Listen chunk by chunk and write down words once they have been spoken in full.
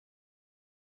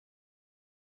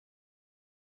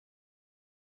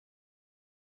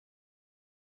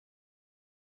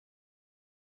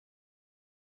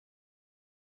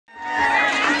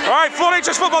right,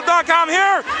 FloydHSFootball.com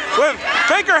here with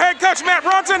Baker head coach Matt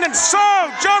Brunson and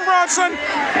Joe Brunson.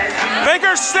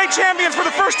 Baker's state champions for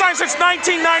the first time since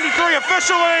 1993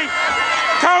 officially.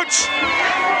 Coach,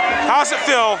 how's it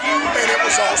feel? Man, it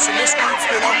was awesome. This group's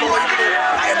been unbelievable,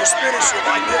 and to finish it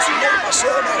like this, and my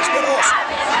son, man, it's been awesome.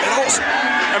 It's been awesome.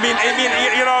 I mean,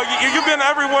 you know, you've been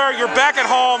everywhere. You're back at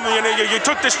home. You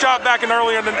took this job back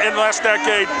early in the last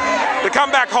decade. To come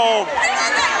back home,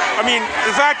 I mean,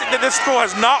 the fact that this school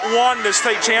has not won the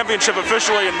state championship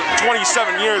officially in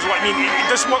 27 years, I mean,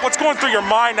 what's going through your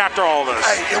mind after all this?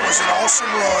 Hey, it was an awesome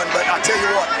run, but I tell you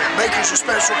what, Baker's a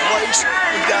special place.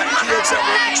 We've got kids that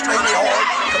work extremely hard,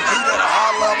 compete at a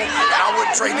high level, and I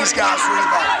wouldn't trade these guys for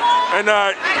anybody. And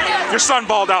your son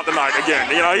balled out tonight again.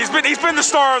 You know, he's been the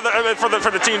star of for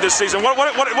the team this season. What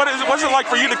is it like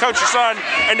for you to coach your son?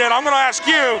 And then I'm going to ask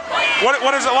you,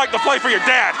 what is it like to play for your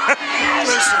dad?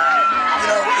 Listen, you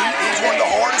know, he's one of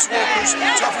the hardest workers,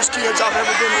 toughest kids I've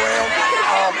ever been around.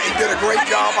 He did a great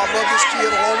job. I love this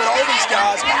kid along with all these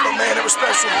guys. But man, it was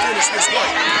special to finish this way.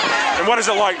 And what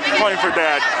is it like playing for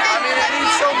Dad? I mean, it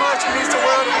means so much. It means the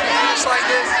world to finish like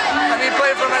this. I mean,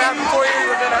 playing for him after 4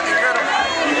 years has been incredible.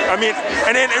 I mean,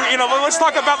 and then, you know, let's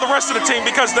talk about the rest of the team,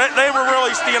 because they were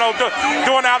really, you know,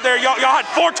 doing out there. Y'all had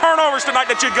 4 turnovers tonight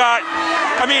that you got.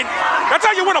 I mean, that's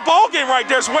how you win a ball game right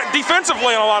there,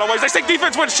 defensively in a lot of ways. They say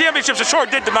defense wins championships. It sure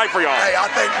did tonight for y'all. Hey,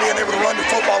 I think being able to run the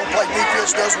football and play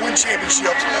defense does win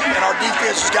championships, and our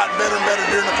defense has gotten better and better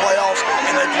during the playoffs,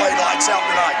 and they played lights out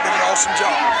tonight. Did an awesome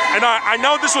job. And I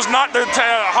know this was not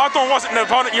Hawthorne wasn't the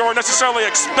opponent you were necessarily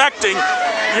expecting.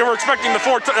 You were expecting the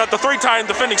 3-time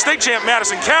defending state champ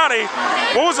Madison County.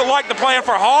 What was it like to play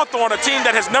for Hawthorne, a team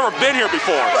that has never been here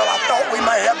before? Well, I thought we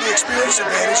may have the experience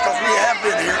advantage because we have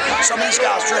been here. Some of these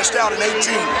guys dressed out in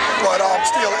 18, but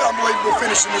still unbelievable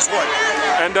finishing this way.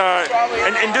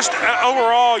 And just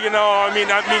overall, you know, I mean,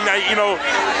 you know,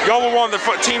 y'all were one of the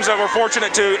teams that were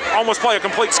fortunate to almost play a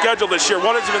complete schedule this year.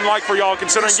 What has it been like for y'all,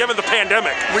 considering given the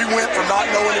pandemic? We went from not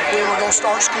knowing if we were going to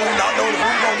start school, not knowing if we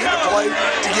were going to get to play,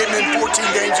 to getting in 14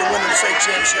 games and winning the state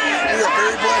championship. We are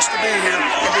very blessed to be here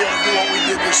and be able to do what we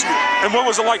did this year. And what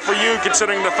was it like for you,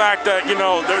 considering the fact that, you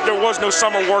know, there was no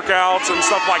summer workouts and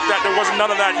stuff like that? There wasn't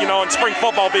none of that, you know, and spring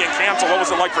football being canceled. What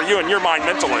was it like for you in your mind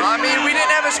mentally? I mean, we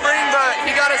didn't have a spring, but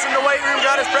he got us in the weight room,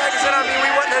 got us practicing. I mean, we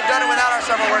wouldn't have done it without our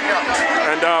summer workouts.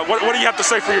 And what do you have to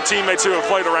say for your teammates who have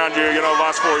played around you, you know, the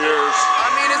last 4 years? I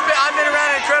mean, I've been around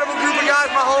an incredible group of guys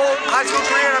my whole high school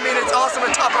career, and I mean, it's awesome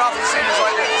to top it off with seniors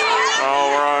like this.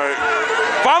 All right.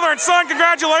 Father and son,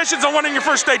 congratulations on winning your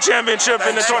first state championship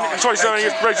in the 27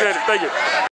 years. Appreciate it. Thank you.